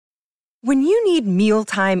When you need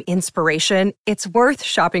mealtime inspiration, it's worth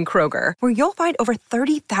shopping Kroger, where you'll find over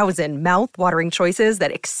 30,000 mouth-watering choices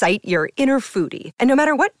that excite your inner foodie. And no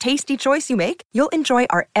matter what tasty choice you make, you'll enjoy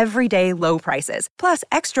our everyday low prices, plus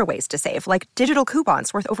extra ways to save, like digital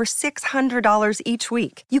coupons worth over $600 each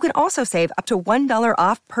week. You can also save up to $1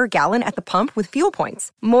 off per gallon at the pump with fuel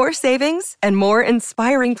points. More savings and more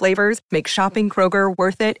inspiring flavors make shopping Kroger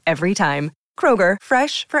worth it every time. Kroger,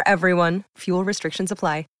 fresh for everyone. Fuel restrictions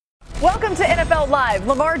apply. Welcome to NFL Live.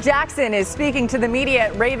 Lamar Jackson is speaking to the media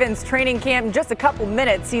at Ravens training camp in just a couple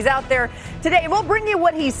minutes. He's out there today. We'll bring you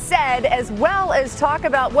what he said, as well as talk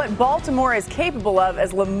about what Baltimore is capable of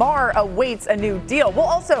as Lamar awaits a new deal. We'll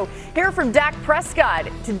also hear from Dak Prescott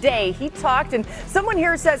today. He talked, and someone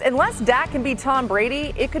here says unless Dak can be Tom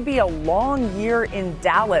Brady, it could be a long year in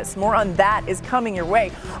Dallas. More on that is coming your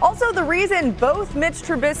way. Also, the reason both Mitch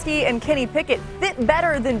Trubisky and Kenny Pickett fit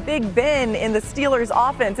better than Big Ben in the Steelers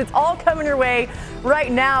offense. It's all coming your way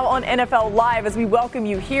right now on NFL Live as we welcome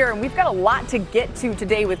you here. And we've got a lot to get to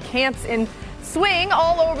today with camps in swing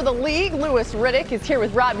all over the league. Louis Riddick is here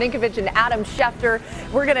with Rob Ninkovich and Adam Schefter.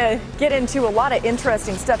 We're going to get into a lot of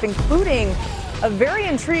interesting stuff, including a very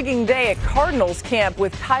intriguing day at Cardinals camp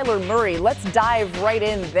with Kyler Murray. Let's dive right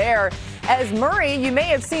in there. As Murray, you may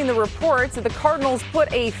have seen the reports that the Cardinals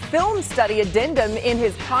put a film study addendum in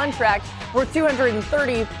his contract worth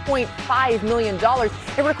 $230.5 million.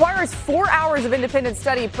 It requires 4 hours of independent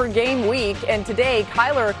study per game week. And today,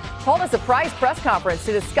 Kyler called a surprise press conference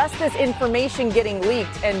to discuss this information getting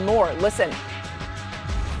leaked and more. Listen.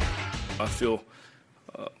 I feel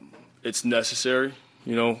it's necessary,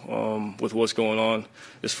 with what's going on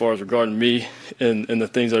as far as regarding me and the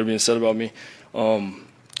things that are being said about me.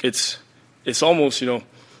 It's almost, to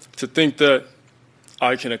think that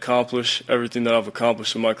I can accomplish everything that I've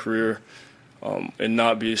accomplished in my career and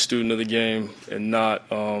not be a student of the game and not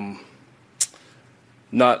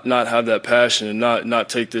have that passion and not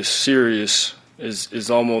take this serious is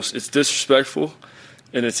almost, it's disrespectful,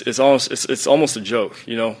 and it's almost a joke,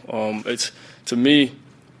 It's, to me,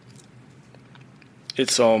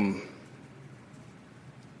 it's I'm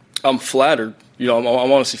flattered. I'm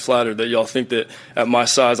honestly flattered that y'all think that at my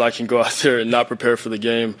size I can go out there and not prepare for the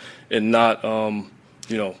game and not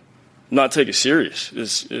take it serious.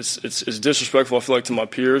 It's disrespectful, I feel like, to my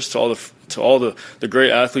peers, to all the great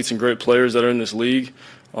athletes and great players that are in this league.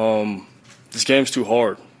 This game's too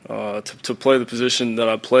hard. To play the position that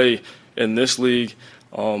I play in this league,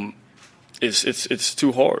 it's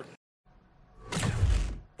too hard.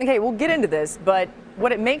 Okay, we'll get into this, but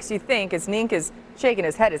what it makes you think, as Nink is shaking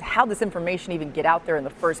his head, is how this information even get out there in the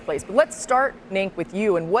first place. But let's start, Nink, with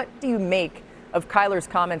you. And what do you make of Kyler's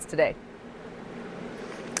comments today?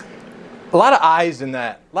 A lot of eyes in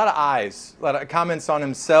that. A lot of eyes. A lot of comments on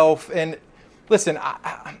himself. And listen,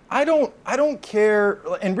 I don't care,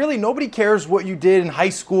 and really nobody cares what you did in high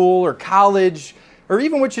school or college or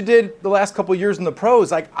even what you did the last couple of years in the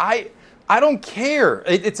pros. Like, I don't care.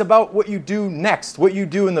 It's about what you do next, what you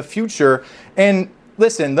do in the future. And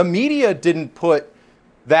listen, the media didn't put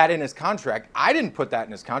that in his contract. I didn't put that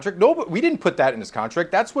in his contract. No, but we didn't put that in his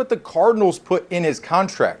contract. That's what the Cardinals put in his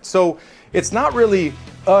contract. So it's not really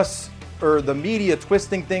us or the media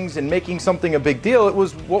twisting things and making something a big deal. It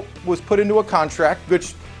was what was put into a contract,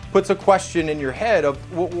 which puts a question in your head of,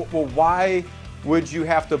 well, why would you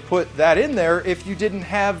have to put that in there if you didn't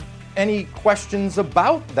have any questions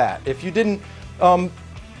about that? If you didn't,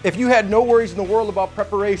 if you had no worries in the world about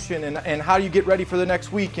preparation and how you get ready for the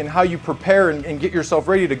next week and how you prepare and get yourself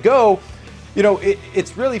ready to go,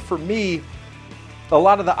 it's really, for me, a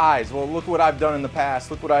lot of the eyes. Well, look what I've done in the past.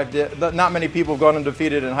 Look what I've did. Not many people have gone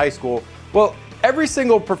undefeated in high school. Well, every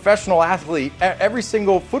single professional athlete, every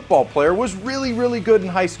single football player was really, really good in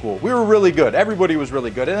high school. We were really good. Everybody was really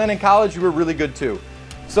good. And then in college, we were really good too.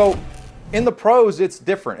 So in the pros, it's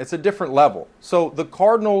different. It's a different level. So the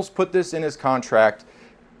Cardinals put this in his contract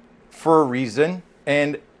for a reason.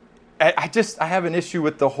 And I have an issue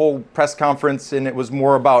with the whole press conference, and it was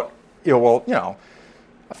more about, I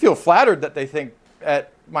feel flattered that they think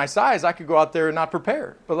at my size I could go out there and not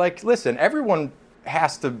prepare. But listen, everyone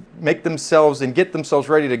has to make themselves and get themselves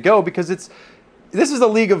ready to go, because this is a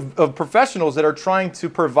league of professionals that are trying to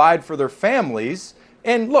provide for their families.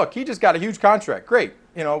 And look, he just got a huge contract. Great.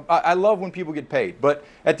 I love when people get paid. But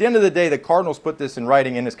at the end of the day, the Cardinals put this in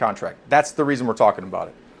writing in his contract. That's the reason we're talking about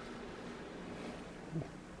it.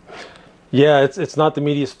 Yeah, it's not the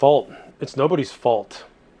media's fault. It's nobody's fault.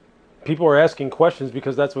 People are asking questions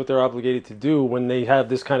because that's what they're obligated to do when they have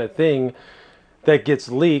this kind of thing that gets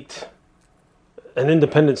leaked. An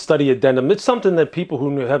independent study addendum. It's something that people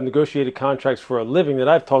who have negotiated contracts for a living that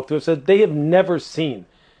I've talked to have said they have never seen.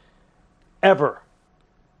 ever.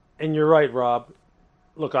 And you're right, Rob.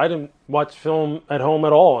 Look, I didn't watch film at home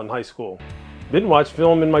at all in high school. Didn't watch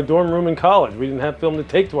film in my dorm room in college. We didn't have film to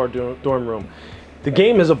take to our dorm room. The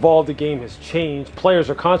game has evolved. The game has changed. Players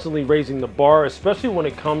are constantly raising the bar, especially when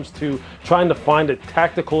it comes to trying to find a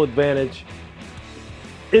tactical advantage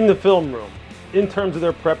in the film room in terms of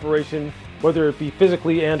their preparation, whether it be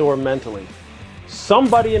physically and or mentally.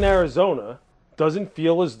 Somebody in Arizona doesn't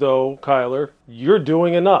feel as though, Kyler, you're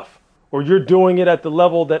doing enough, or you're doing it at the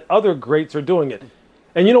level that other greats are doing it.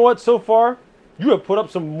 And you know what, so far, you have put up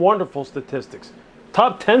some wonderful statistics.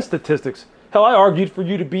 Top 10 statistics. Hell, I argued for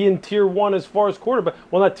you to be in tier 1 as far as quarterback.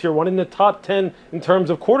 Well, not tier 1, in the top 10 in terms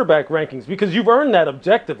of quarterback rankings, because you've earned that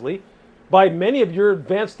objectively by many of your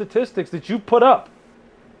advanced statistics that you put up.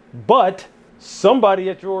 But somebody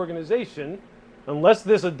at your organization, unless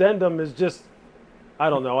this addendum is just, I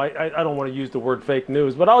don't know, I don't want to use the word fake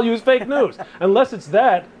news, but I'll use fake news. Unless it's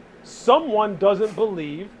that, someone doesn't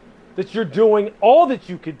believe that you're doing all that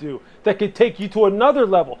you could do, that could take you to another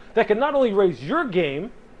level, that can not only raise your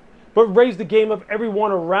game, but raise the game of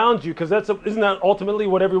everyone around you, because isn't that ultimately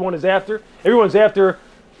what everyone is after? Everyone's after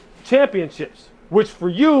championships, which for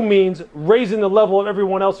you means raising the level of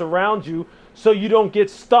everyone else around you so you don't get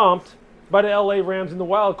stomped by the LA Rams in the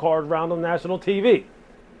wild card round on national TV.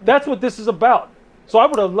 That's what this is about. So I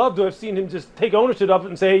would have loved to have seen him just take ownership of it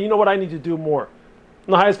and say, hey, you know what, I need to do more.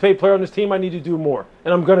 I'm the highest paid player on this team, I need to do more.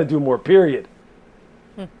 And I'm going to do more, period.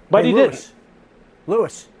 But he didn't.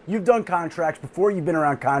 Lewis, you've done contracts before, you've been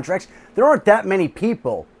around contracts. There aren't that many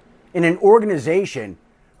people in an organization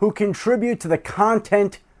who contribute to the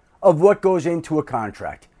content of what goes into a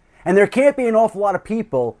contract. And there can't be an awful lot of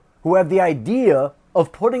people who have the idea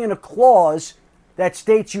of putting in a clause that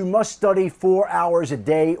states you must study 4 hours a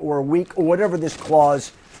day or a week or whatever this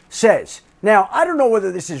clause says. Now, I don't know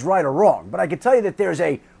whether this is right or wrong, but I can tell you that there's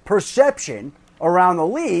a perception around the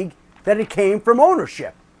league that it came from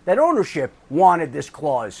ownership, that ownership wanted this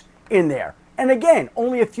clause in there. And again,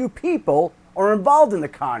 only a few people are involved in the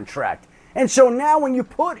contract. And so now when you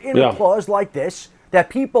put in a clause like this that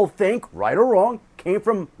people think, right or wrong, came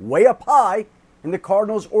from way up high in the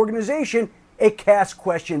Cardinals organization, it casts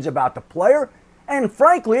questions about the player. And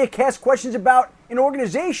frankly, it casts questions about an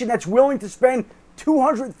organization that's willing to spend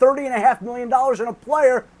 $230.5 million on a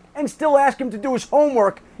player and still ask him to do his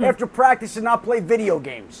homework after practice and not play video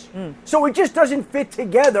games. So it just doesn't fit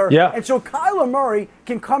together. And so Kyler Murray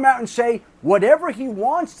can come out and say whatever he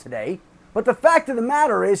wants today, but the fact of the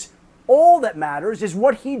matter is, all that matters is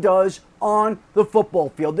what he does on the football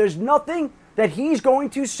field. There's nothing that he's going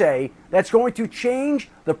to say that's going to change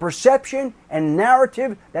the perception and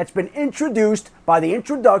narrative that's been introduced by the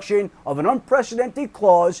introduction of an unprecedented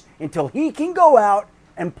clause until he can go out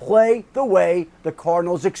and play the way the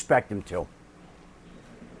Cardinals expect him to.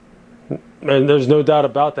 And there's no doubt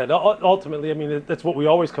about that. Ultimately, I mean, that's what we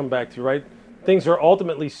always come back to, right? Things are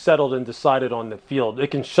ultimately settled and decided on the field.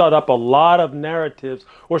 It can shut up a lot of narratives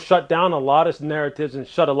or shut down a lot of narratives and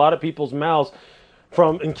shut a lot of people's mouths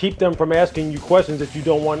and keep them from asking you questions that you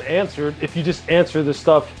don't want answered if you just answer the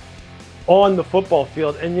stuff on the football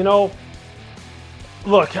field. And, you know,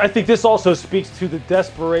 look, I think this also speaks to the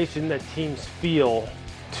desperation that teams feel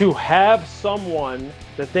to have someone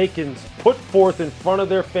that they can put forth in front of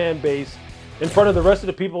their fan base, in front of the rest of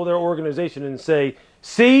the people of their organization and say,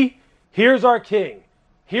 see, here's our king.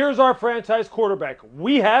 Here's our franchise quarterback.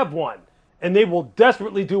 We have one. And they will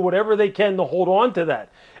desperately do whatever they can to hold on to that.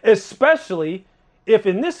 Especially if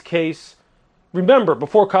in this case, remember,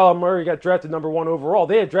 before Kyler Murray got drafted number 1 overall,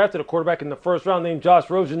 they had drafted a quarterback in the first round named Josh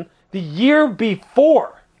Rosen the year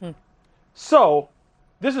before. So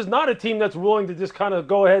this is not a team that's willing to just kind of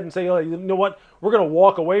go ahead and say, oh, you know what, we're going to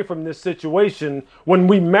walk away from this situation when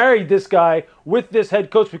we married this guy with this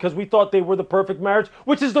head coach because we thought they were the perfect marriage,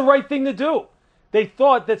 which is the right thing to do. They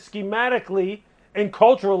thought that schematically and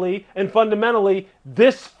culturally and fundamentally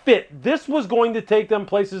this fit. This was going to take them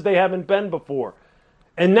places they haven't been before.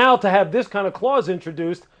 And now to have this kind of clause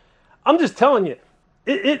introduced, I'm just telling you,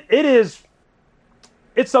 it's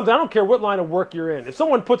something. I don't care what line of work you're in. If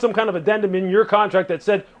someone put some kind of addendum in your contract that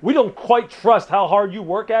said, we don't quite trust how hard you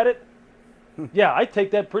work at it, yeah, I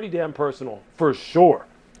take that pretty damn personal, for sure.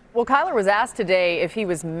 Well, Kyler was asked today if he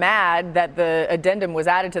was mad that the addendum was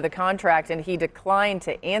added to the contract, and he declined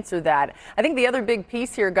to answer that. I think the other big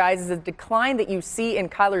piece here, guys, is the decline that you see in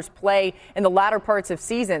Kyler's play in the latter parts of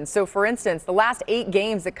seasons. So, for instance, the last 8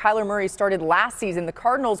 games that Kyler Murray started last season, the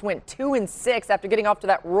Cardinals went 2-6 after getting off to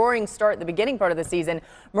that roaring start at the beginning part of the season.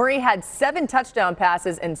 Murray had 7 touchdown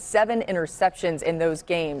passes and 7 interceptions in those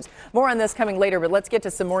games. More on this coming later, but let's get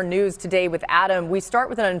to some more news today with Adam. We start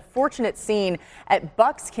with an unfortunate scene at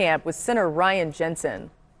Bucs camp camp with center Ryan Jensen.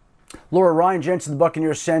 Laura, Ryan Jensen, the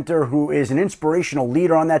Buccaneers center, who is an inspirational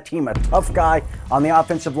leader on that team, a tough guy on the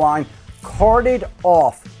offensive line, carted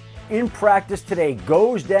off in practice today,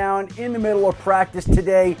 goes down in the middle of practice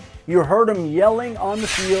today. You heard him yelling on the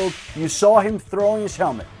field. You saw him throwing his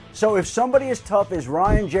helmet. So if somebody as tough as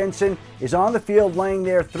Ryan Jensen is on the field laying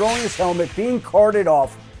there, throwing his helmet, being carted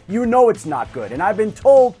off, you know it's not good. And I've been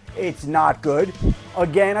told it's not good.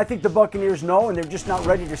 Again, I think the Buccaneers know, and they're just not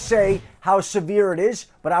ready to say how severe it is.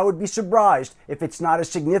 But I would be surprised if it's not a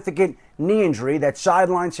significant knee injury that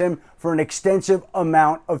sidelines him for an extensive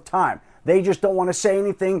amount of time. They just don't want to say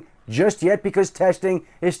anything just yet because testing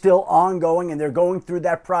is still ongoing and they're going through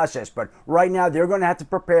that process. But right now, they're going to have to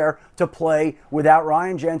prepare to play without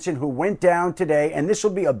Ryan Jensen, who went down today. And this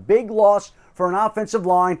will be a big loss for an offensive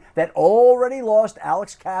line that already lost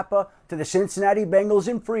Alex Kappa to the Cincinnati Bengals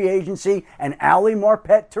in free agency and Ali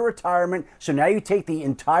Marpet to retirement. So now you take the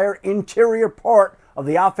entire interior part of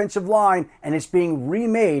the offensive line and it's being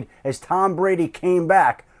remade as Tom Brady came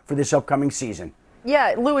back for this upcoming season.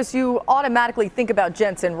 Yeah, Lewis, you automatically think about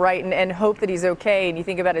Jensen, right, and hope that he's okay, and you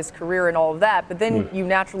think about his career and all of that, but then you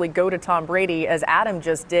naturally go to Tom Brady, as Adam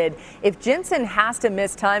just did. If Jensen has to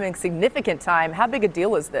miss time and significant time, how big a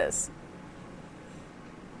deal is this?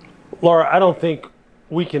 Laura, I don't think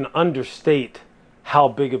we can understate how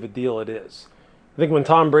big of a deal it is. I think when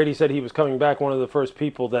Tom Brady said he was coming back, one of the first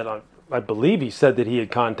people that I believe he said that he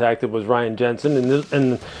had contacted was Ryan Jensen,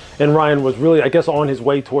 and Ryan was really, I guess, on his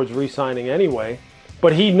way towards re-signing anyway.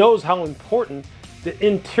 But he knows how important the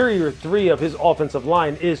interior three of his offensive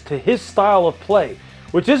line is to his style of play,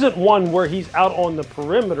 which isn't one where he's out on the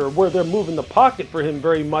perimeter, where they're moving the pocket for him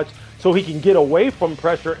very much so he can get away from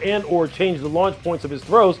pressure and or change the launch points of his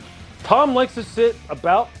throws. Tom likes to sit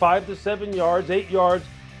about 5 to 7 yards, 8 yards,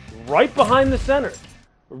 right behind the center,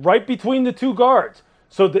 right between the two guards.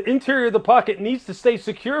 So the interior of the pocket needs to stay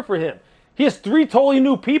secure for him. He has 3 totally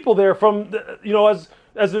new people there from,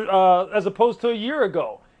 as opposed to a year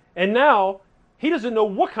ago. And now he doesn't know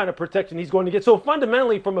what kind of protection he's going to get. So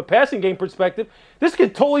fundamentally, from a passing game perspective, this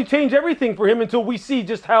could totally change everything for him until we see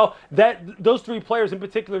just how those 3 players in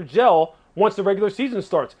particular gel once the regular season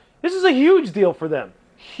starts. This is a huge deal for them.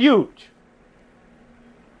 Huge.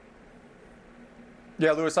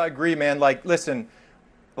 Yeah, Lewis, I agree, man. Like, listen,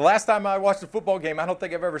 the last time I watched a football game, I don't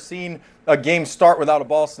think I've ever seen a game start without a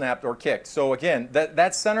ball snapped or kicked. So, again,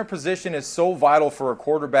 that center position is so vital for a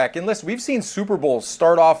quarterback. And listen, we've seen Super Bowls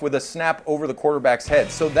start off with a snap over the quarterback's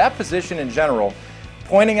head. So that position in general,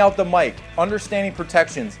 pointing out the mic, understanding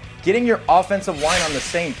protections, getting your offensive line on the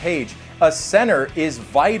same page, a center is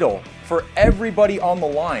vital for everybody on the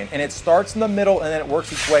line, and it starts in the middle and then it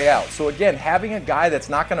works its way out. So again, having a guy that's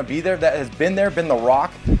not going to be there, that has been there, been the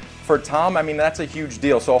rock for Tom, I mean, that's a huge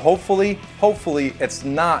deal. So hopefully it's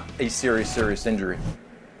not a serious injury.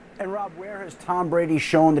 And Rob, where has Tom Brady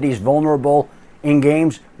shown that he's vulnerable in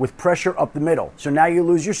games with pressure up the middle? So now you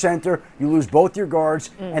lose your center, you lose both your guards,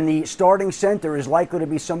 and the starting center is likely to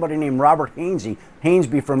be somebody named Robert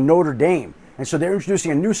Hainsby from Notre Dame. And so they're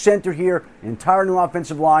introducing a new center here, an entire new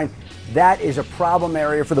offensive line. That is a problem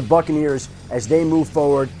area for the Buccaneers as they move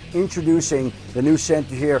forward, introducing the new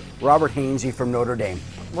center here, Robert Hainsby from Notre Dame.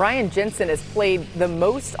 Ryan Jensen has played the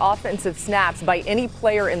most offensive snaps by any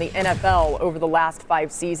player in the NFL over the last 5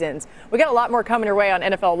 seasons. We got a lot more coming your way on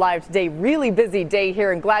NFL Live today. Really busy day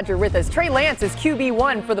here, and glad you're with us. Trey Lance is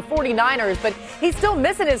QB1 for the 49ers, but he's still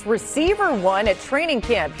missing his receiver one at training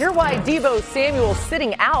camp. Here's why Deebo Samuel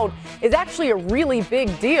sitting out is actually a really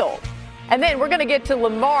big deal. And then we're going to get to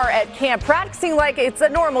Lamar at camp, practicing like it's a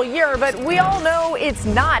normal year, but we all know it's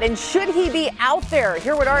not. And should he be out there?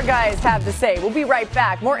 Hear what our guys have to say. We'll be right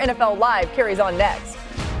back. More NFL Live carries on next.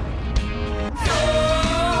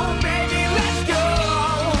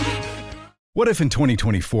 What if in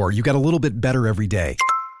 2024 you got a little bit better every day?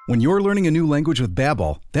 When you're learning a new language with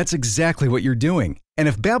Babbel, that's exactly what you're doing. And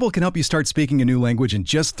if Babbel can help you start speaking a new language in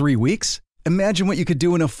just 3 weeks, imagine what you could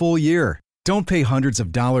do in a full year. Don't pay hundreds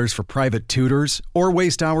of dollars for private tutors or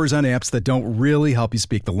waste hours on apps that don't really help you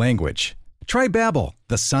speak the language. Try Babbel,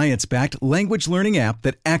 the science-backed language learning app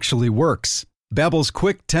that actually works. Babbel's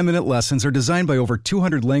quick 10-minute lessons are designed by over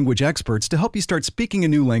 200 language experts to help you start speaking a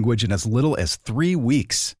new language in as little as 3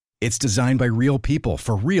 weeks. It's designed by real people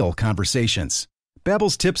for real conversations.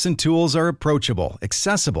 Babbel's tips and tools are approachable,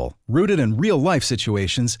 accessible, rooted in real-life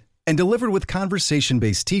situations, and delivered with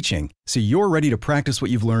conversation-based teaching, so you're ready to practice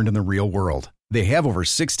what you've learned in the real world. They have over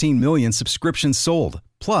 16 million subscriptions sold.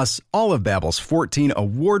 Plus, all of Babbel's 14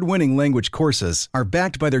 award-winning language courses are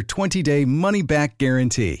backed by their 20-day money-back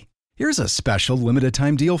guarantee. Here's a special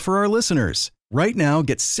limited-time deal for our listeners. Right now,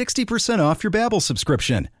 get 60% off your Babbel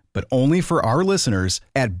subscription, but only for our listeners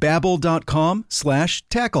at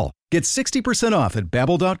Babbel.com/tackle. Get 60% off at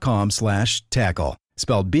Babbel.com/tackle.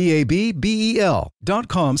 Spelled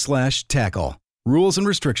BABBEL.com/tackle. Rules and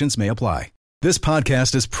restrictions may apply. This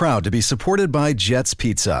podcast is proud to be supported by Jets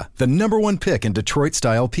Pizza, the #1 pick in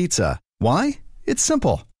Detroit-style pizza. Why? It's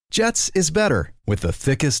simple. Jets is better. With the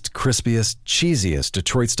thickest, crispiest, cheesiest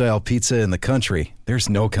Detroit-style pizza in the country, there's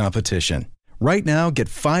no competition. Right now, get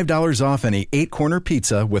 $5 off any 8-corner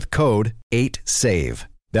pizza with code 8SAVE.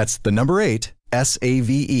 That's the number 8,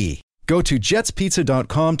 SAVE. Go to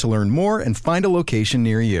jetspizza.com to learn more and find a location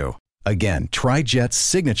near you. Again, try Jet's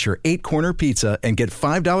signature 8-corner pizza and get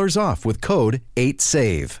 $5 off with code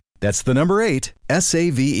 8SAVE. That's the number 8,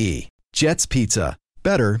 SAVE. Jet's Pizza.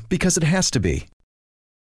 Better because it has to be.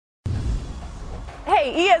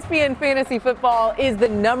 Hey, ESPN Fantasy Football is the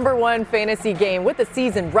 #1 fantasy game with the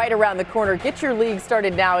season right around the corner. Get your league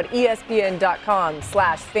started now at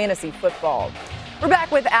ESPN.com/fantasyfootball. We're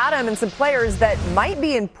back with Adam and some players that might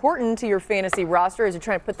be important to your fantasy roster as you're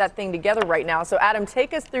trying to put that thing together right now. So, Adam,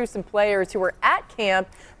 take us through some players who are at camp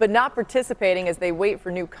but not participating as they wait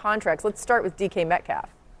for new contracts. Let's start with DK Metcalf.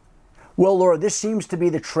 Well, Laura, this seems to be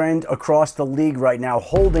the trend across the league right now,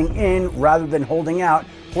 holding in rather than holding out.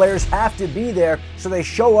 Players have to be there, so they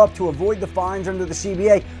show up to avoid the fines under the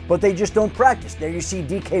CBA, but they just don't practice. There you see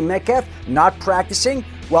DK Metcalf not practicing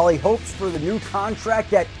while he hopes for the new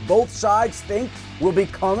contract that both sides think will be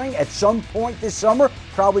coming at some point this summer,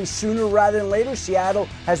 probably sooner rather than later. Seattle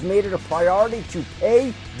has made it a priority to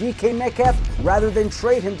pay DK Metcalf rather than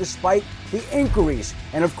trade him despite the inquiries.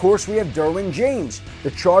 And of course, we have Derwin James,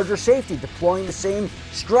 the Charger safety, deploying the same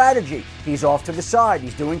strategy. He's off to the side.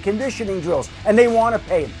 He's doing conditioning drills, and they want to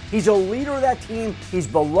pay him. He's a leader of that team. He's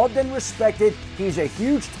beloved and respected. He's a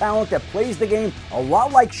huge talent that plays the game a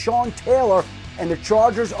lot like Sean Taylor, and the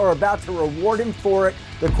Chargers are about to reward him for it.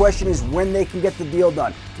 The question is when they can get the deal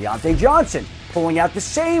done. Deontay Johnson pulling out the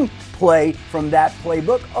same play from that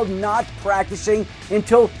playbook of not practicing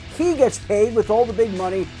until he gets paid, with all the big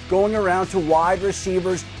money going around to wide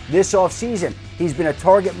receivers this offseason. He's been a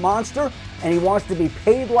target monster, and he wants to be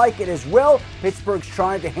paid like it as well. Pittsburgh's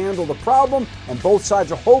trying to handle the problem, and both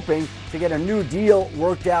sides are hoping to get a new deal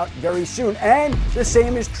worked out very soon. And the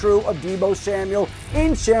same is true of Deebo Samuel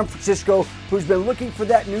in San Francisco, who's been looking for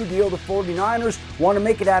that new deal. The 49ers want to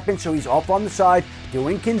make it happen, so he's off on the side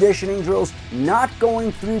doing conditioning drills, not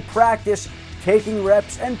going through practice, taking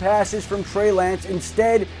reps and passes from Trey Lance,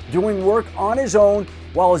 instead doing work on his own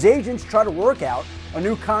while his agents try to work out a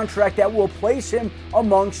new contract that will place him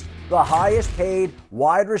amongst the highest paid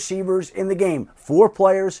wide receivers in the game. 4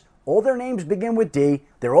 players, all their names begin with D.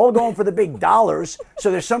 They're all going for the big dollars.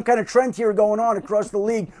 So there's some kind of trend here going on across the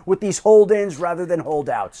league with these hold-ins rather than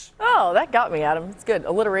holdouts. Oh, that got me, Adam. It's good.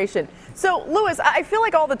 Alliteration. So, Lewis, I feel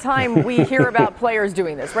like all the time we hear about players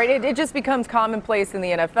doing this, right? It just becomes commonplace in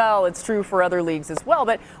the NFL. It's true for other leagues as well.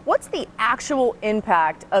 But what's the actual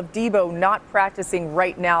impact of Deebo not practicing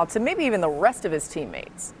right now to maybe even the rest of his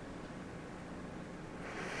teammates?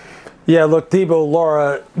 Yeah, look, Deebo,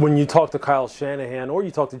 Laura, when you talk to Kyle Shanahan or you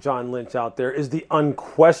talk to John Lynch out there, is the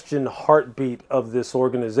unquestioned heartbeat of this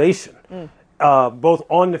organization. Both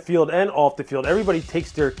on the field and off the field. Everybody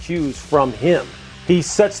takes their cues from him. He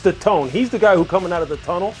sets the tone. He's the guy who coming out of the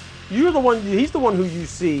tunnel. He's the one who you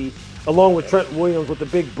see along with Trent Williams with the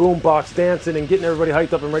big boom box dancing and getting everybody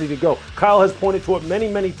hyped up and ready to go. Kyle has pointed to it many,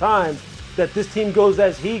 many times that this team goes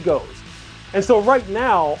as he goes. And so right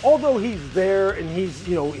now, although he's there and he's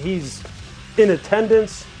in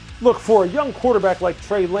attendance, look, for a young quarterback like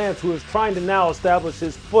Trey Lance, who is trying to now establish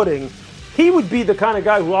his footing, he would be the kind of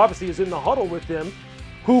guy who obviously is in the huddle with him,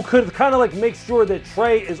 who could kind of like make sure that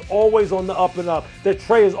Trey is always on the up and up, that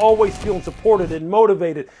Trey is always feeling supported and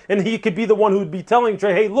motivated. And he could be the one who would be telling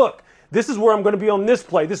Trey, hey, look, this is where I'm going to be on this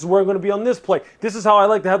play. This is where I'm going to be on this play. This is how I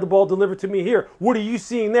like to have the ball delivered to me here. What are you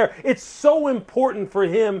seeing there? It's so important for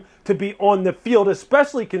him to be on the field,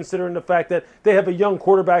 especially considering the fact that they have a young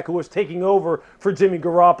quarterback who is taking over for Jimmy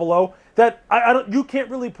Garoppolo, that you can't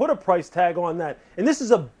really put a price tag on that. And this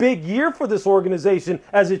is a big year for this organization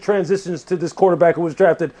as it transitions to this quarterback who was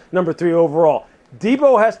drafted number 3 overall.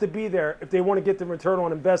 Deebo has to be there if they want to get the return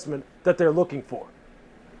on investment that they're looking for.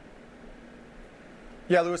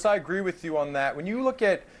 Yeah, Lewis, I agree with you on that. When you look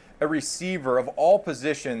at a receiver of all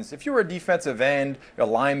positions, if you were a defensive end, a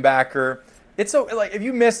linebacker, it's so, like, if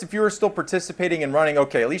you were still participating and running,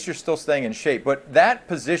 okay, at least you're still staying in shape. But that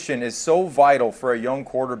position is so vital for a young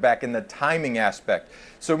quarterback in the timing aspect.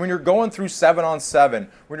 So when you're going through 7-on-7,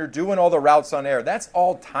 when you're doing all the routes on air, that's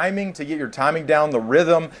all timing to get your timing down, the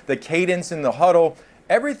rhythm, the cadence in the huddle.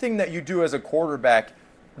 everything that you do as a quarterback,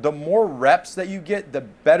 the more reps that you get, the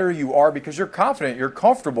better you are because you're confident, you're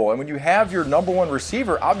comfortable. And when you have your number one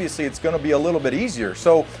receiver, obviously it's going to be a little bit easier.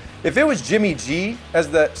 So if it was Jimmy G as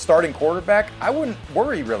the starting quarterback, I wouldn't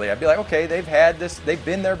worry really. I'd be like, okay, they've had this, they've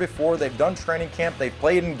been there before, they've done training camp, they've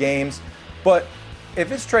played in games. But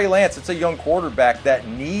if it's Trey Lance, it's a young quarterback that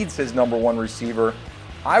needs his number one receiver.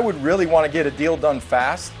 I would really want to get a deal done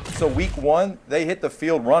fast. So week one, they hit the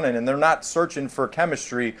field running and they're not searching for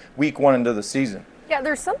chemistry week one into the season. Yeah,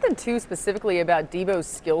 there's something, too, specifically about Deebo's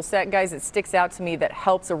skill set, guys, that sticks out to me that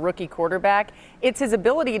helps a rookie quarterback. It's his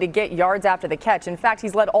ability to get yards after the catch. In fact,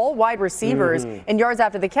 he's led all wide receivers in yards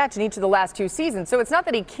after the catch in each of the last 2 seasons. So it's not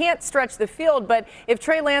that he can't stretch the field, but if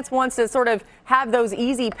Trey Lance wants to sort of have those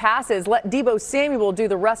easy passes, let Deebo Samuel do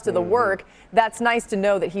the rest of the work, that's nice to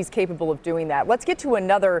know that he's capable of doing that. Let's get to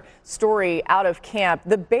another story out of camp.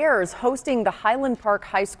 The Bears hosting the Highland Park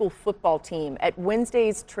High School football team at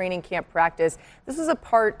Wednesday's training camp practice. This was a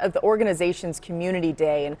part of the organization's community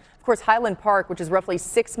day. And of course, Highland Park, which is roughly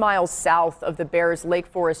 6 miles south of the Bears Lake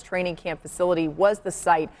Forest training camp facility, was the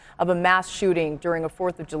site of a mass shooting during a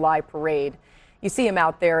 4th of July parade. You see him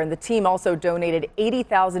out there, and the team also donated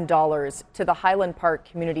 $80,000 to the Highland Park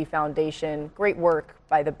Community Foundation. Great work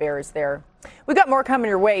by the Bears there. We've got more coming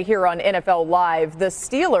your way here on NFL Live. The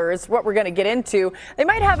Steelers, what we're going to get into, they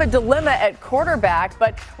might have a dilemma at quarterback,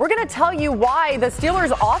 but we're going to tell you why the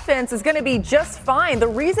Steelers' offense is going to be just fine. The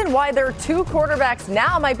reason why their 2 quarterbacks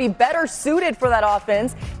now might be better suited for that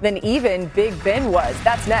offense than even Big Ben was.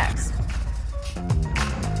 That's next.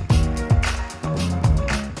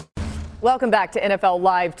 Welcome back to NFL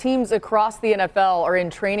Live. Teams across the NFL are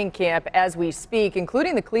in training camp as we speak,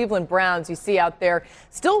 including the Cleveland Browns you see out there,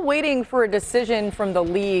 still waiting for a decision from the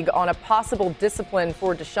league on a possible discipline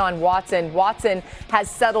for Deshaun Watson. Watson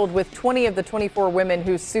has settled with 20 of the 24 women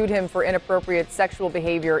who sued him for inappropriate sexual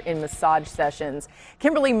behavior in massage sessions.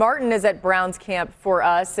 Kimberly Martin is at Browns camp for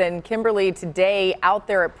us. And Kimberly, today out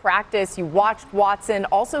there at practice, you watched Watson,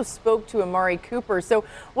 also spoke to Amari Cooper. So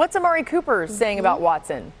what's Amari Cooper saying about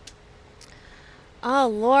Watson? Oh,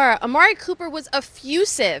 Laura, Amari Cooper was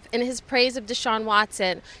effusive in his praise of Deshaun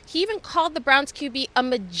Watson. He even called the Browns QB a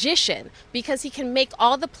magician because he can make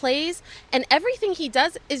all the plays and everything he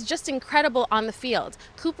does is just incredible on the field.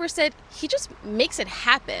 Cooper said he just makes it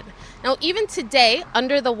happen. Now, even today,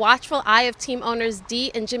 under the watchful eye of team owners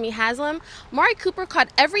Dee and Jimmy Haslam, Amari Cooper caught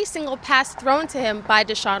every single pass thrown to him by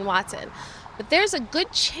Deshaun Watson. But there's a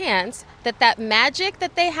good chance that that magic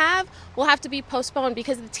that they have will have to be postponed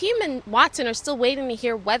because the team and Watson are still waiting to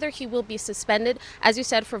hear whether he will be suspended, as you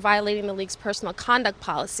said, for violating the league's personal conduct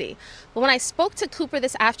policy. But when I spoke to Cooper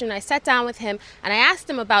this afternoon, I sat down with him and I asked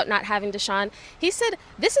him about not having Deshaun. He said,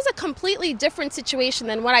 this is a completely different situation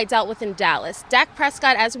than what I dealt with in Dallas. Dak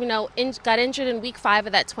Prescott, as we know, got injured in week 5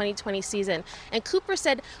 of that 2020 season. And Cooper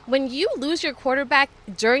said, when you lose your quarterback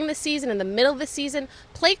during the season, in the middle of the season,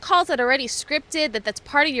 play calls that are already scripted, that's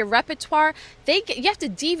part of your repertoire, you have to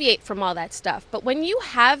deviate from all that stuff. But when you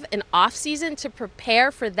have an off season to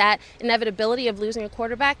prepare for that inevitability of losing a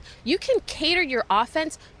quarterback, you can cater your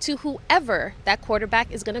offense to whoever that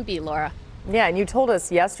quarterback is going to be, Laura. Yeah, and you told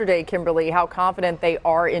us yesterday, Kimberly, how confident they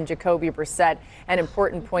are in Jacoby Brissett. An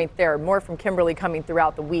important point there. More from Kimberly coming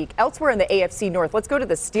throughout the week. Elsewhere in the AFC North, let's go to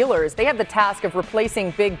the Steelers. They have the task of replacing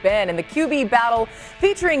Big Ben, and the QB battle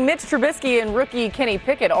featuring Mitch Trubisky and rookie Kenny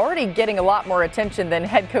Pickett already getting a lot more attention than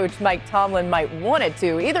head coach Mike Tomlin might want it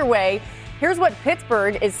to. Either way, here's what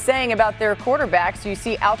Pittsburgh is saying about their quarterbacks you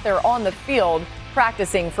see out there on the field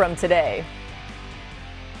practicing from today.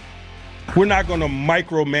 We're not going to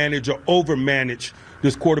micromanage or overmanage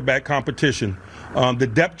this quarterback competition. The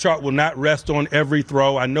depth chart will not rest on every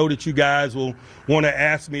throw. I know that you guys will want to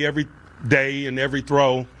ask me every day and every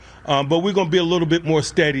throw, but we're going to be a little bit more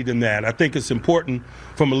steady than that. I think it's important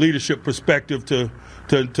from a leadership perspective to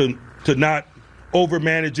not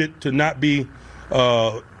overmanage it, to not be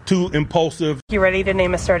too impulsive. You ready to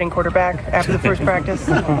name a starting quarterback after the first practice?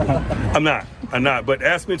 I'm not, but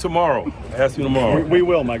ask me tomorrow. We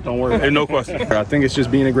will, Mike, don't worry. No question. I think it's just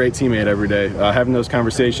being a great teammate every day, having those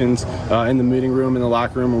conversations in the meeting room, in the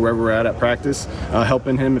locker room, or wherever we're at practice,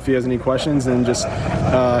 helping him if he has any questions, and just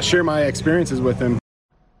share my experiences with him.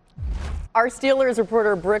 Our Steelers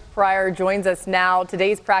reporter Brooke Pryor joins us now.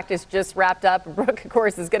 Today's practice just wrapped up. Brooke, of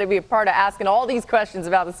course, is going to be a part of asking all these questions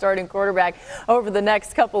about the starting quarterback over the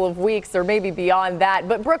next couple of weeks or maybe beyond that.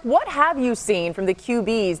 But, Brooke, what have you seen from the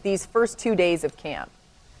QBs these first 2 days of camp?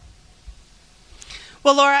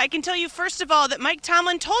 Well, Laura, I can tell you, first of all, that Mike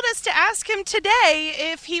Tomlin told us to ask him today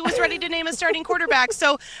if he was ready to name a starting quarterback.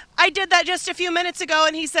 So I did that just a few minutes ago,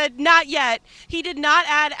 and he said, not yet. He did not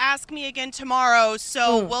add ask me again tomorrow,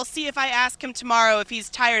 so we'll see if I ask him tomorrow if he's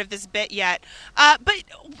tired of this bit yet. But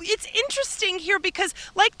it's interesting here because,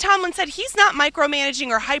 like Tomlin said, he's not micromanaging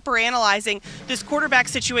or hyper-analyzing this quarterback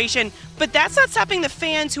situation, but that's not stopping the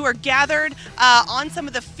fans who are gathered on some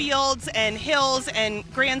of the fields and hills and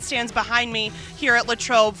grandstands behind me here at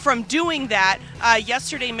Latrobe from doing that.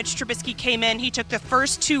 Yesterday, Mitch Trubisky came in. He took the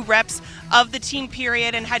first 2 reps of the team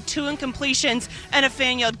period and had 2 incompletions, and a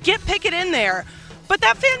fan yelled, "Get Pickett in there." But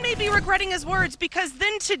that fan may be regretting his words because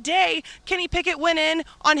then today, Kenny Pickett went in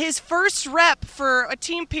on his first rep for a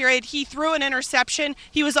team period. He threw an interception.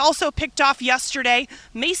 He was also picked off yesterday.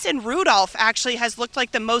 Mason Rudolph actually has looked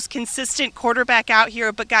like the most consistent quarterback out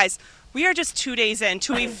here. But guys, we are just 2 days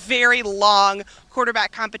into a very long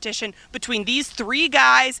quarterback competition between these 3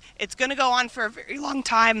 guys. It's going to go on for a very long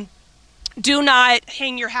time. Do not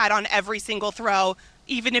hang your hat on every single throw,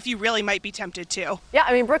 even if you really might be tempted to. Yeah,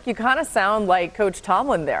 I mean, Brooke, you kind of sound like Coach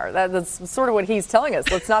Tomlin there. That's sort of what he's telling us.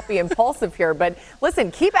 Let's not be impulsive here. But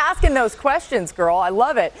listen, keep asking those questions, girl. I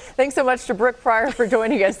love it. Thanks so much to Brooke Pryor for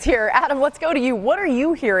joining us here. Adam, let's go to you. What are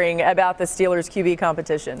you hearing about the Steelers QB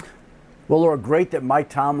competition? Well, Laura, great that Mike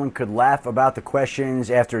Tomlin could laugh about the questions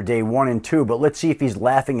after day 1 and 2, but let's see if he's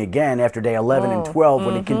laughing again after day 11 and 12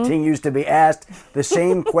 when he continues to be asked the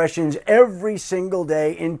same questions every single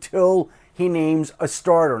day until he names a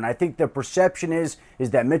starter. And I think the perception is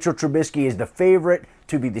that Mitchell Trubisky is the favorite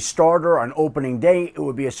to be the starter on opening day. It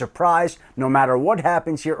would be a surprise no matter what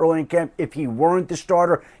happens here early in camp if he weren't the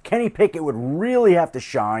starter. Kenny Pickett would really have to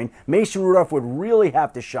shine. Mason Rudolph would really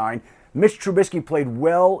have to shine. Mitch Trubisky played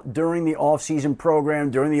well during the offseason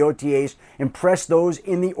program, during the OTAs, impressed those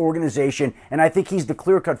in the organization, and I think he's the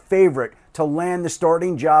clear-cut favorite to land the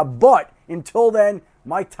starting job. But until then,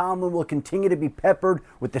 Mike Tomlin will continue to be peppered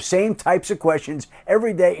with the same types of questions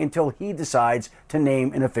every day until he decides to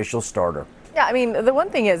name an official starter. Yeah, I mean, the one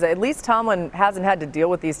thing is, at least Tomlin hasn't had to deal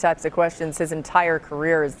with these types of questions his entire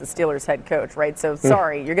career as the Steelers head coach, right? So,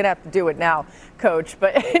 sorry, you're going to have to do it now, Coach.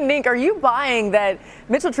 But, Nink, are you buying that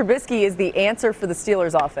Mitchell Trubisky is the answer for the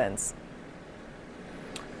Steelers offense?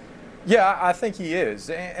 Yeah, I think he is.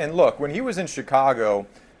 And look, when he was in Chicago,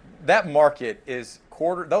 that market is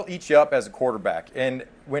they'll eat you up as a quarterback. And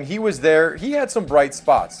when he was there, he had some bright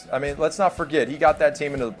spots. I mean, let's not forget, he got that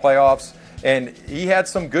team into the playoffs. And he had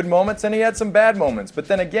some good moments and he had some bad moments. But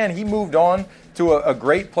then again, he moved on to a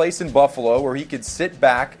great place in Buffalo where he could sit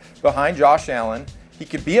back behind Josh Allen. He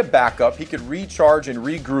could be a backup. He could recharge and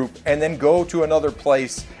regroup and then go to another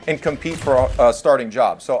place and compete for a starting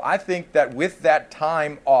job. So I think that with that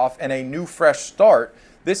time off and a new fresh start,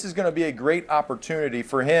 this is going to be a great opportunity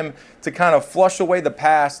for him to kind of flush away the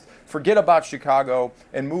past, forget about Chicago,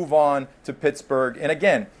 and move on to Pittsburgh. And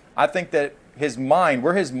again, I think that his mind,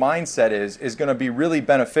 where his mindset is going to be really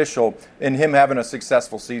beneficial in him having a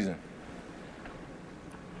successful season.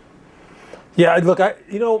 Yeah, look,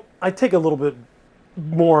 I take a little bit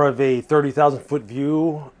more of a 30,000-foot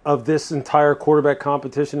view of this entire quarterback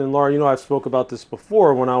competition. And Laura, I've spoke about this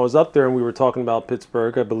before when I was up there and we were talking about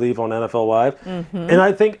Pittsburgh, I believe, on NFL Live. Mm-hmm.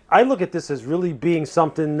 And I look at this as really being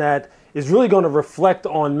something that is really going to reflect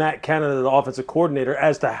on Matt Canada, the offensive coordinator,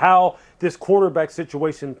 as to how this quarterback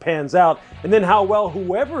situation pans out, and then how well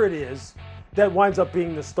whoever it is that winds up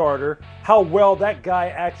being the starter, how well that guy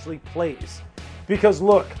actually plays. Because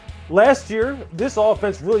look, last year, this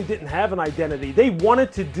offense really didn't have an identity. They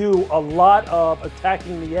wanted to do a lot of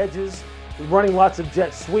attacking the edges, running lots of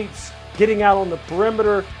jet sweeps, getting out on the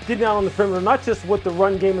perimeter, not just with the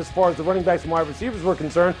run game as far as the running backs and wide receivers were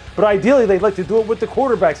concerned, but ideally they'd like to do it with the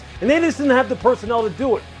quarterbacks. And they just didn't have the personnel to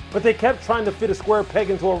do it. But they kept trying to fit a square peg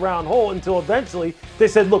into a round hole until eventually they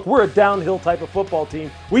said, look, we're a downhill type of football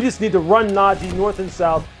team. We just need to run Najee north and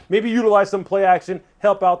south, maybe utilize some play action,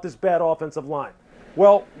 help out this bad offensive line.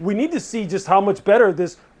 Well, we need to see just how much better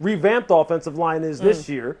this revamped offensive line is this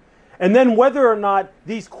year. And then whether or not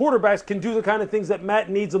these quarterbacks can do the kind of things that Matt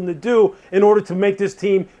needs them to do in order to make this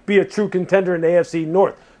team be a true contender in the AFC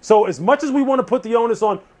North. So as much as we want to put the onus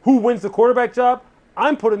on who wins the quarterback job,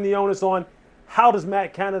 I'm putting the onus on how does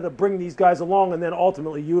Matt Canada bring these guys along and then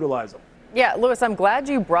ultimately utilize them. Yeah, Lewis, I'm glad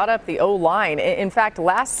you brought up the O-line. In fact,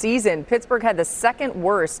 last season, Pittsburgh had the second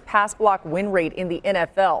worst pass block win rate in the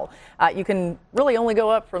NFL. You can really only go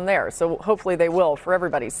up from there, so hopefully they will for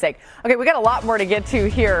everybody's sake. Okay, we got a lot more to get to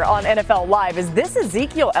here on NFL Live. Is this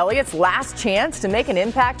Ezekiel Elliott's last chance to make an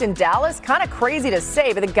impact in Dallas? Kind of crazy to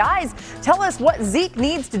say, but the guys tell us what Zeke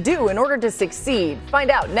needs to do in order to succeed. Find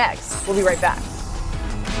out next. We'll be right back.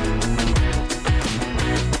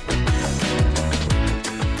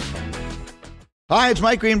 Hi, it's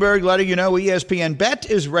Mike Greenberg letting you know ESPN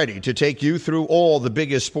Bet is ready to take you through all the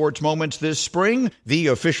biggest sports moments this spring. The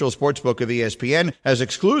official sportsbook of ESPN has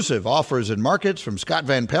exclusive offers and markets from Scott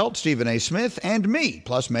Van Pelt, Stephen A. Smith, and me,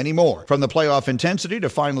 plus many more. From the playoff intensity to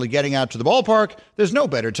finally getting out to the ballpark, there's no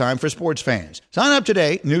better time for sports fans. Sign up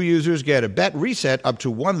today. New users get a bet reset up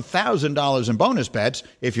to $1,000 in bonus bets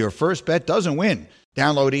if your first bet doesn't win.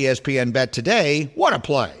 Download ESPN Bet today. What a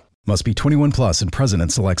play. Must be 21 plus and present in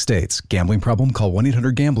select states. Gambling problem? Call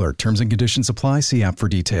 1-800-GAMBLER. Terms and conditions apply. See app for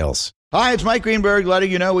details. Hi, it's Mike Greenberg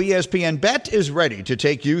letting you know ESPN Bet is ready to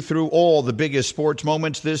take you through all the biggest sports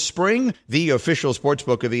moments this spring. The official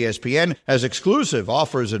sportsbook of ESPN has exclusive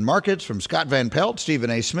offers and markets from Scott Van Pelt, Stephen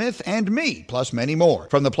A. Smith, and me, plus many more.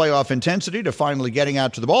 From the playoff intensity to finally getting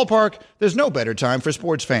out to the ballpark, there's no better time for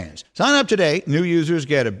sports fans. Sign up today. New users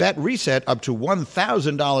get a bet reset up to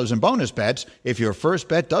 $1,000 in bonus bets if your first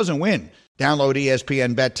bet doesn't win. Download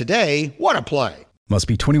ESPN Bet today. What a play. Must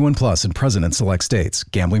be 21 plus and present in select states.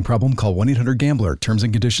 Gambling problem? Call 1-800-GAMBLER. Terms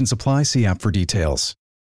and conditions apply. See app for details.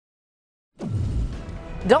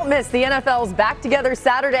 Don't miss the NFL's Back Together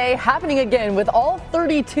Saturday, happening again with all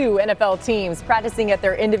 32 NFL teams practicing at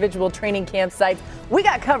their individual training camp sites. We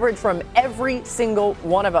got coverage from every single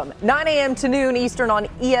one of them. 9 a.m. to noon Eastern on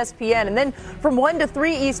ESPN, and then from 1 to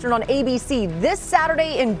 3 Eastern on ABC. This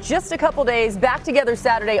Saturday in just a couple days, Back Together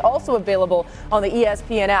Saturday, also available on the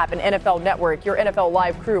ESPN app and NFL Network. Your NFL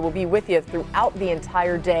Live crew will be with you throughout the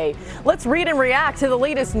entire day. Let's read and react to the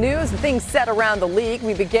latest news, the things said around the league.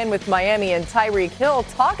 We begin with Miami and Tyreek Hill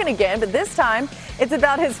talking again, but this time it's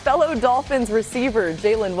about his fellow Dolphins receiver,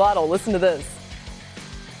 Jalen Waddle. Listen to this.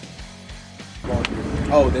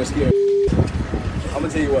 Oh, they're scared. I'm gonna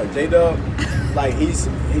tell you what, J-Dub, like he's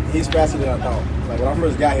faster than I thought. Like when I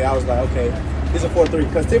first got here, I was like, okay, he's a 4.3.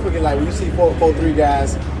 Because typically, like when you see 4.3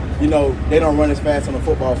 guys, you know they don't run as fast on the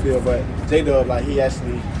football field. But J-Dub, like he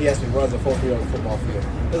actually runs a 4.3 on the football field.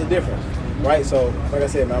 There's a difference, right? So, like I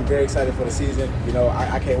said, man, I'm very excited for the season. You know,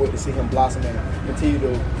 I can't wait to see him blossom and continue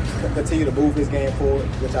to move his game forward,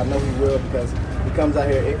 which I know he will because he comes out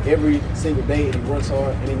here every single day and he works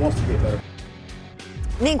hard and he wants to get better.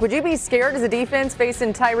 Nink, would you be scared as a defense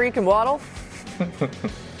facing Tyreek and Waddle?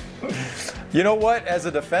 You know what? As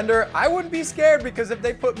a defender, I wouldn't be scared because if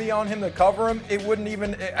they put me on him to cover him,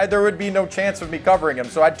 there would be no chance of me covering him.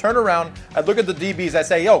 So I'd turn around, I'd look at the DBs, I'd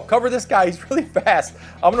say, yo, cover this guy. He's really fast.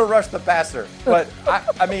 I'm going to rush the passer. But,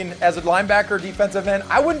 I mean, as a linebacker, defensive end,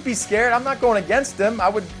 I wouldn't be scared. I'm not going against him.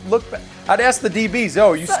 I'd ask the DBs, yo,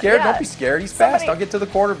 are you scared? Yeah. Don't be scared. He's fast. I'll get to the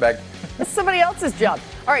quarterback. It's somebody else's job.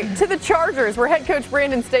 All right, to the Chargers, where head coach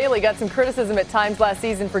Brandon Staley got some criticism at times last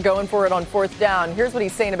season for going for it on fourth down. Here's what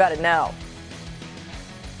he's saying about it now.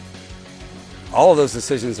 All of those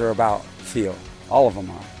decisions are about feel. All of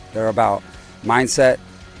them are. They're about mindset,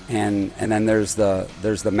 and then there's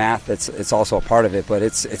the math. It's also a part of it, but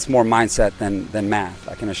it's more mindset than math.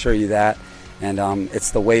 I can assure you that, and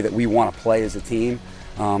it's the way that we want to play as a team,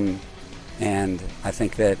 and I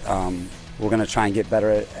think that we're going to try and get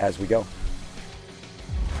better as we go.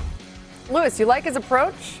 Lewis, you like his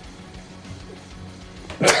approach?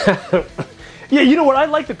 Yeah, you know what? I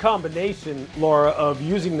like the combination, Laura, of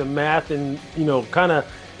using the math and, kind of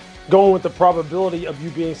going with the probability of you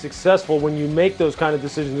being successful when you make those kind of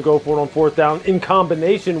decisions to go for it on fourth down, in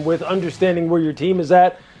combination with understanding where your team is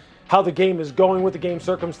at, how the game is going, what the game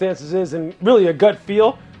circumstances is, and really a gut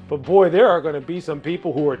feel. But boy, there are going to be some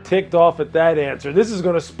people who are ticked off at that answer. This is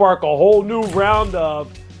going to spark a whole new round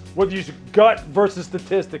of whether you should gut versus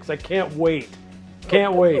statistics. I can't wait.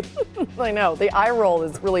 Can't wait. I know. The eye roll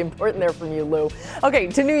is really important there from you, Lou. Okay,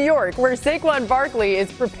 to New York, where Saquon Barkley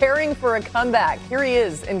is preparing for a comeback. Here he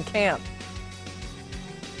is in camp.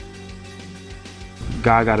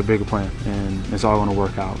 God got a bigger plan, and it's all going to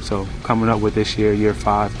work out. So coming up with this year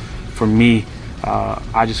 5, for me,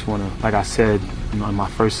 I just want to, like I said in my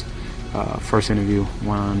first interview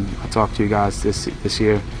when I talked to you guys this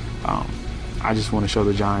year, I just want to show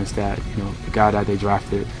the Giants that the guy that they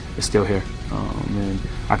drafted is still here, and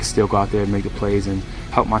I can still go out there and make the plays and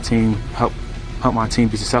help my team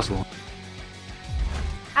be successful.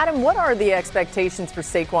 Adam, what are the expectations for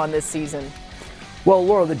Saquon this season? Well,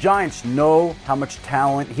 Laura, the Giants know how much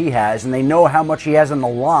talent he has, and they know how much he has on the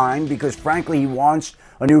line because, frankly, he wants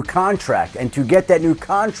a new contract. And to get that new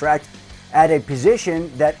contract at a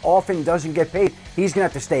position that often doesn't get paid, he's going to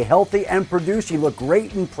have to stay healthy and produce. He looked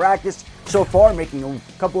great in practice so far, making a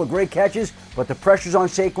couple of great catches, but the pressure's on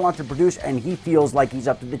Saquon to produce, and he feels like he's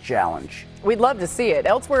up to the challenge. We'd love to see it.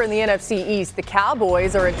 Elsewhere in the NFC East, the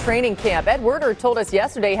Cowboys are at training camp. Ed Werder told us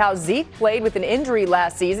yesterday how Zeke played with an injury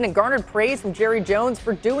last season and garnered praise from Jerry Jones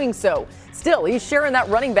for doing so. Still, he's sharing that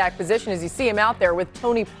running back position as you see him out there with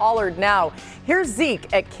Tony Pollard now. Here's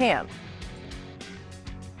Zeke at camp.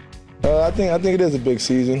 I think it is a big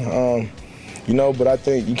season, but I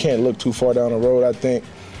think you can't look too far down the road. I think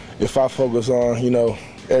if I focus on,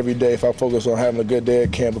 every day, if I focus on having a good day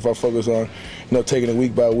at camp, if I focus on, taking it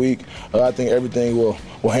week by week, I think everything will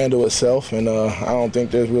handle itself. And I don't think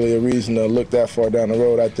there's really a reason to look that far down the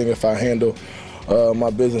road. I think if I handle my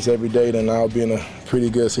business every day, then I'll be in a pretty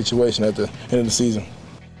good situation at the end of the season.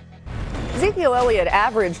 Ezekiel Elliott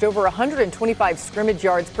averaged over 125 scrimmage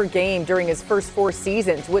yards per game during his first 4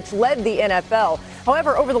 seasons, which led the NFL.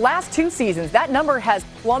 However, over the last 2 seasons, that number has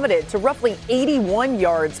plummeted to roughly 81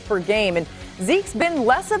 yards per game. And Zeke's been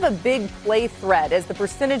less of a big play threat as the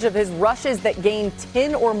percentage of his rushes that gain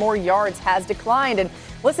 10 or more yards has declined. And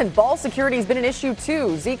listen, ball security has been an issue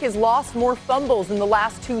too. Zeke has lost more fumbles in the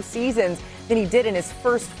last 2 seasons than he did in his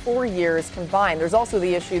first 4 years combined. There's also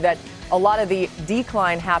the issue that a lot of the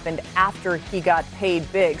decline happened after he got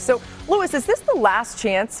paid big. So, Lewis, is this the last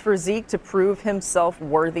chance for Zeke to prove himself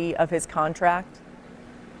worthy of his contract?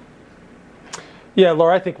 Yeah,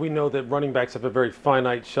 Laura, I think we know that running backs have a very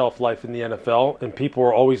finite shelf life in the NFL, and people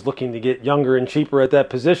are always looking to get younger and cheaper at that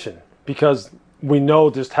position because we know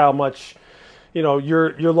just how much,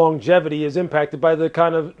 your longevity is impacted by the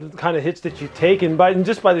kind of hits that you take and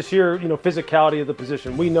just by the sheer, physicality of the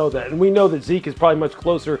position. We know that, and we know that Zeke is probably much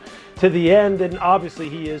closer to the end than obviously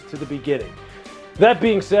he is to the beginning. That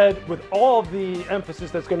being said, with all the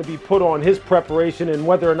emphasis that's going to be put on his preparation and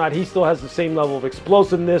whether or not he still has the same level of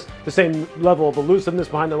explosiveness, the same level of elusiveness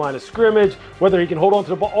behind the line of scrimmage, whether he can hold on to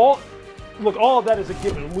the ball, all of that is a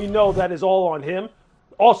given. We know that is all on him.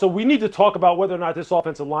 Also, we need to talk about whether or not this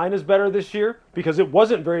offensive line is better this year because it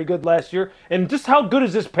wasn't very good last year. And just how good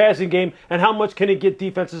is this passing game and how much can it get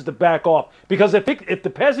defenses to back off? Because if the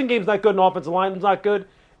passing game's not good and offensive line is not good,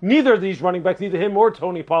 neither of these running backs, neither him or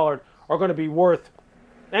Tony Pollard, are going to be worth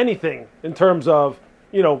anything in terms of,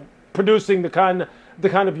 producing the kind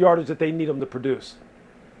of yardage that they need them to produce.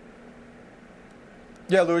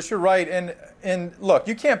 Yeah, Lewis, you're right. And look,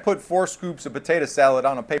 you can't put 4 scoops of potato salad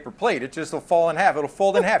on a paper plate. It just will fall in half. It'll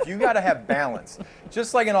fold in half. You got to have balance.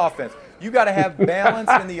 Just like an offense. You got to have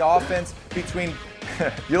balance in the offense between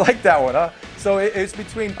you like that one, huh? So it's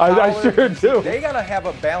between I sure do. They got to have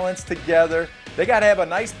a balance together. They got to have a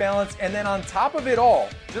nice balance. And then on top of it all,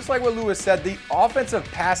 just like what Lewis said, the offensive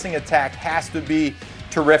passing attack has to be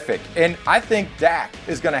terrific. And I think Dak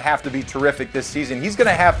is going to have to be terrific this season. He's going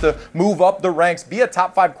to have to move up the ranks, be a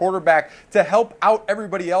top 5 quarterback to help out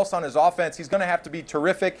everybody else on his offense. He's going to have to be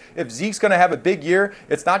terrific. If Zeke's going to have a big year,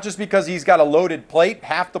 it's not just because he's got a loaded plate,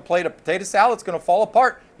 half the plate of potato salad, it's going to fall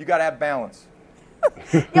apart. You got to have balance.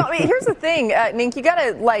 Here's the thing, Nink, you got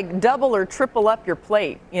to double or triple up your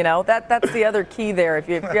plate. That's the other key there. If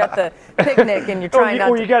you're at the picnic and you're trying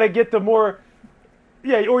or you got to get the more.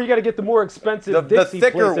 Yeah, or you got to get the more expensive Dixie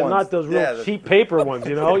plates and not those real cheap paper ones,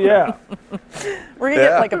 Yeah. We're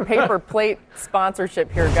going to get a paper plate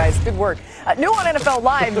sponsorship here, guys. Good work. New on NFL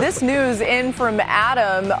Live, this news in from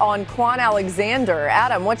Adam on Quan Alexander.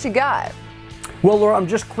 Adam, what you got? Well, Laura, I'm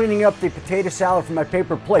just cleaning up the potato salad from my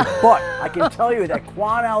paper plate, but I can tell you that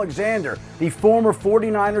Quan Alexander, the former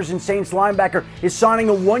 49ers and Saints linebacker, is signing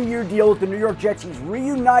a 1-year deal with the New York Jets. He's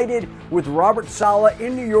reunited with Robert Saleh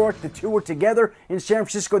in New York. The two were together in San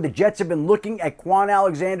Francisco. The Jets have been looking at Quan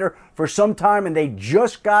Alexander for some time, and they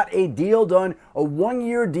just got a deal done, a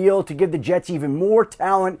 1-year deal to give the Jets even more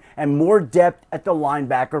talent and more depth at the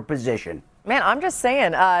linebacker position. Man, I'm just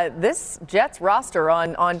saying, this Jets roster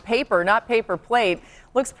on paper, not paper plate,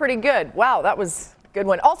 looks pretty good. Wow, that was a good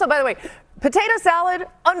one. Also, by the way, potato salad,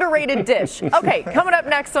 underrated dish. Okay, coming up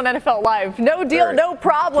next on NFL Live, no deal, no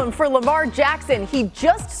problem for Lamar Jackson. He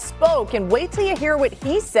just spoke, and wait till you hear what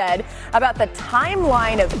he said about the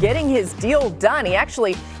timeline of getting his deal done. He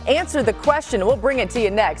actually answered the question. We'll bring it to you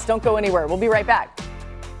next. Don't go anywhere. We'll be right back.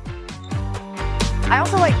 I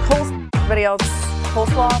also like everybody else.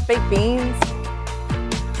 Coleslaw, baked beans.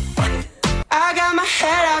 I got my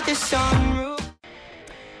head out the sunroof.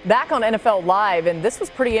 Back on NFL Live, and this was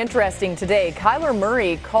pretty interesting today. Kyler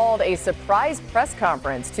Murray called a surprise press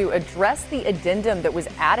conference to address the addendum that was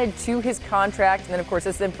added to his contract. And then, of course,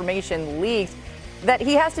 this information leaked that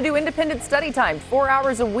he has to do independent study time, 4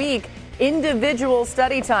 hours a week, individual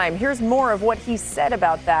study time. Here's more of what he said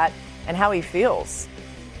about that and how he feels.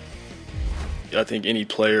 I think any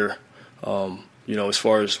player, as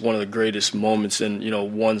far as one of the greatest moments in,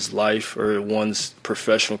 one's life or one's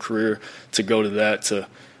professional career, to go to that, to,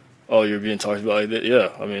 oh, you're being talked about like that.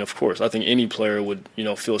 Yeah, I mean, of course. I think any player would,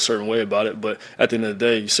 feel a certain way about it. But at the end of the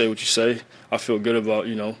day, you say what you say. I feel good about,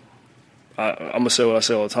 I'm going to say what I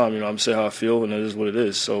say all the time. I'm going to say how I feel, and it is what it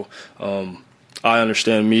is. So I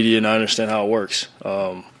understand media, and I understand how it works.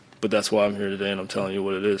 But that's why I'm here today, and I'm telling you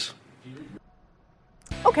what it is.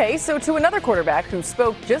 Okay, so to another quarterback who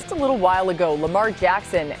spoke just a little while ago, Lamar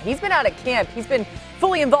Jackson. He's been out at camp. He's been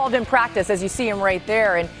fully involved in practice, as you see him right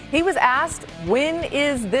there. And he was asked, when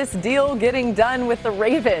is this deal getting done with the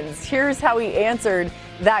Ravens? Here's how he answered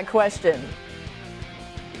that question.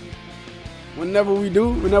 Whenever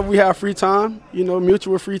we have free time,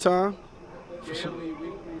 mutual free time.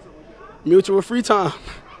 Mutual free time.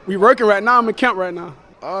 We working right now. I'm in camp right now.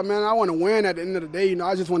 Man, I want to win at the end of the day.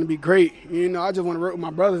 I just want to be great. I just want to work with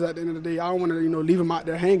my brothers at the end of the day. I don't want to, leave them out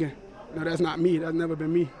there hanging. That's not me. That's never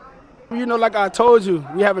been me. Like I told you,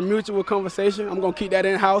 we have a mutual conversation. I'm going to keep that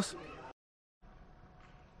in-house.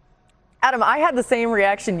 Adam, I had the same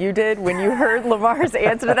reaction you did when you heard Lamar's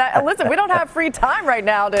answer to that. And listen, we don't have free time right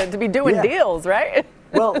now to be doing deals, right?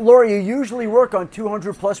 Well, Laura, you usually work on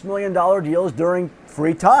 $200+ million deals during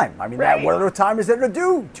free time. I mean, what other time is there to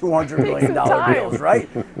do $200 million deals, right?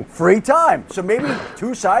 Free time. So maybe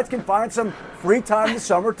two sides can find some free time this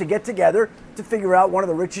summer to get together to figure out one of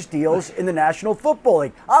the richest deals in the National Football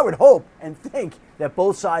League. I would hope and think that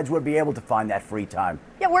both sides would be able to find that free time.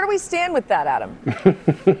 Yeah, where do we stand with that, Adam?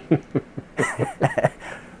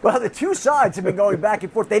 Well, the two sides have been going back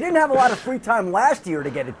and forth. They didn't have a lot of free time last year to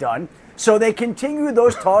get it done. So they continued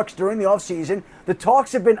those talks during the offseason. The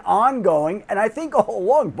talks have been ongoing, and I think all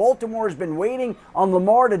along Baltimore has been waiting on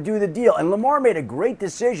Lamar to do the deal. And Lamar made a great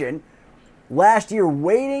decision last year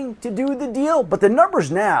waiting to do the deal. But the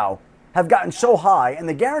numbers now have gotten so high, and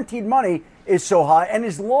the guaranteed money is so high. And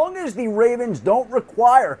as long as the Ravens don't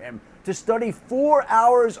require him to study 4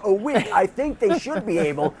 hours a week, I think they should be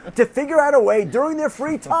able to figure out a way during their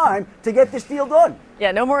free time to get this deal done.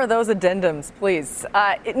 Yeah, no more of those addendums, please.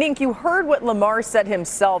 Nink, you heard what Lamar said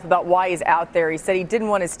himself about why he's out there. He said he didn't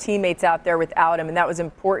want his teammates out there without him, and that was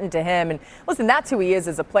important to him. And listen, that's who he is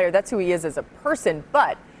as a player. That's who he is as a person.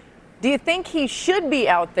 But do you think he should be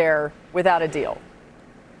out there without a deal?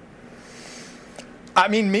 I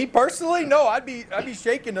mean, me personally, no, I'd be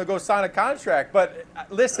shaking to go sign a contract. But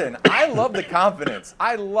listen, I love the confidence.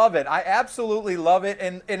 I love it. I absolutely love it.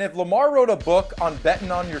 And if Lamar wrote a book on betting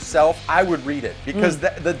on yourself, I would read it because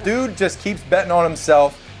the dude just keeps betting on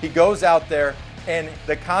himself. He goes out there and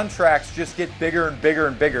the contracts just get bigger and bigger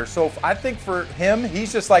and bigger. So I think for him,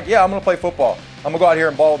 he's just like, yeah, I'm going to play football. I'm going to go out here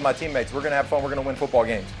and ball with my teammates. We're going to have fun. We're going to win football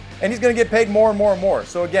games. And he's going to get paid more and more and more.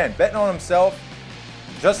 So again, betting on himself.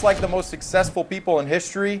 Just like the most successful people in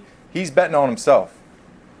history, he's betting on himself.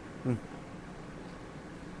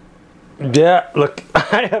 Yeah, look,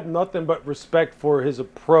 I have nothing but respect for his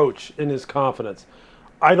approach and his confidence.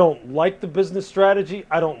 I don't like the business strategy.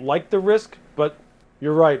 I don't like the risk, but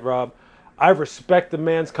you're right, Rob. I respect the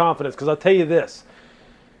man's confidence because I'll tell you this.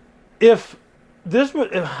 If this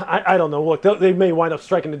would, I don't know, look, they may wind up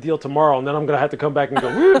striking the deal tomorrow, and then I'm going to have to come back and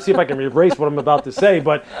go, see if I can erase what I'm about to say.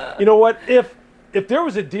 But you know what? If there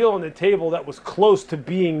was a deal on the table that was close to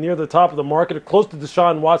being near the top of the market, close to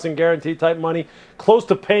Deshaun Watson guarantee type money, close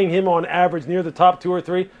to paying him on average near the top 2 or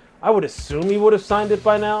 3, I would assume he would have signed it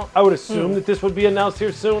by now. I would assume that this would be announced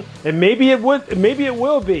here soon. And maybe it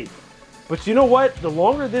will be. But you know what? The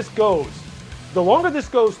longer this goes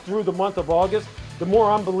through the month of August, the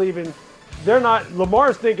more I'm believing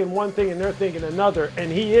Lamar's thinking one thing and they're thinking another.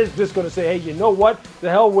 And he is just going to say, hey, you know what? The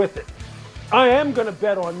hell with it. I am going to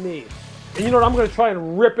bet on me. And you know what? I'm going to try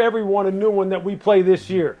and rip everyone a new one that we play this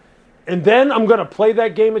year. And then I'm going to play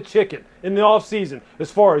that game of chicken in the offseason. As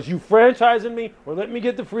far as you franchising me or let me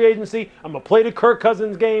get the free agency, I'm going to play the Kirk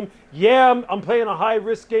Cousins game. Yeah, I'm playing a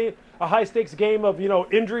high-risk game, a high-stakes game of,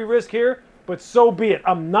 injury risk here. But so be it.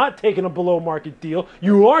 I'm not taking a below-market deal.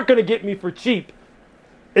 You aren't going to get me for cheap.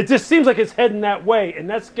 It just seems like it's heading that way, and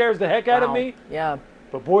that scares the heck out of me. Yeah.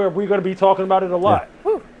 But, boy, are we going to be talking about it a lot.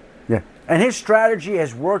 Yeah. Yeah. And his strategy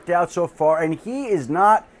has worked out so far, and he is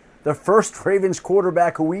not the first Ravens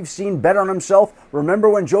quarterback who we've seen bet on himself. Remember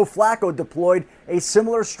when Joe Flacco deployed a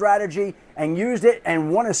similar strategy and used it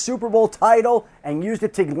and won a Super Bowl title and used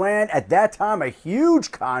it to land, at that time, a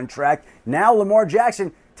huge contract. Now Lamar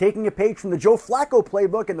Jackson taking a page from the Joe Flacco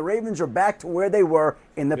playbook, and the Ravens are back to where they were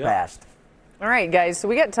in the past. All right, guys, so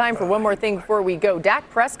we got time for one more thing before we go. Dak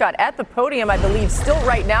Prescott at the podium, I believe, still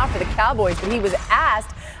right now for the Cowboys, but he was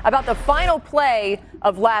asked about the final play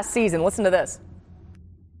of last season. Listen to this.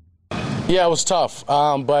 Yeah, it was tough,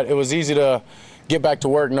 but it was easy to get back to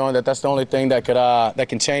work, knowing that that's the only thing that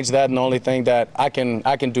can change that, and the only thing that I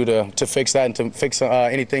can do to fix that and to fix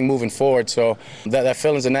anything moving forward. So that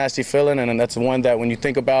feeling's a nasty feeling, and that's the one that when you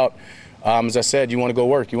think about, as I said, you want to go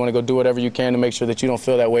work, you want to go do whatever you can to make sure that you don't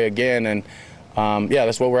feel that way again, and yeah,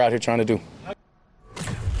 that's what we're out here trying to do.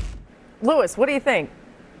 Lewis, what do you think?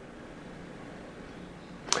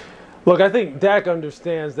 Look, I think Dak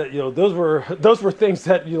understands that those were things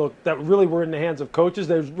that that really were in the hands of coaches.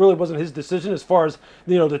 There really wasn't his decision as far as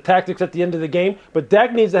the tactics at the end of the game. But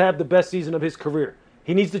Dak needs to have the best season of his career.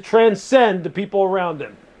 He needs to transcend the people around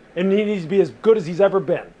him, and he needs to be as good as he's ever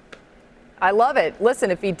been. I love it. Listen,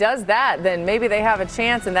 if he does that, then maybe they have a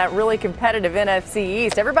chance in that really competitive NFC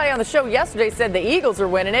East. Everybody on the show yesterday said the Eagles are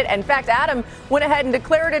winning it. In fact, Adam went ahead and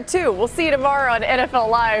declared it too. We'll see you tomorrow on NFL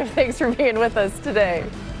Live. Thanks for being with us today.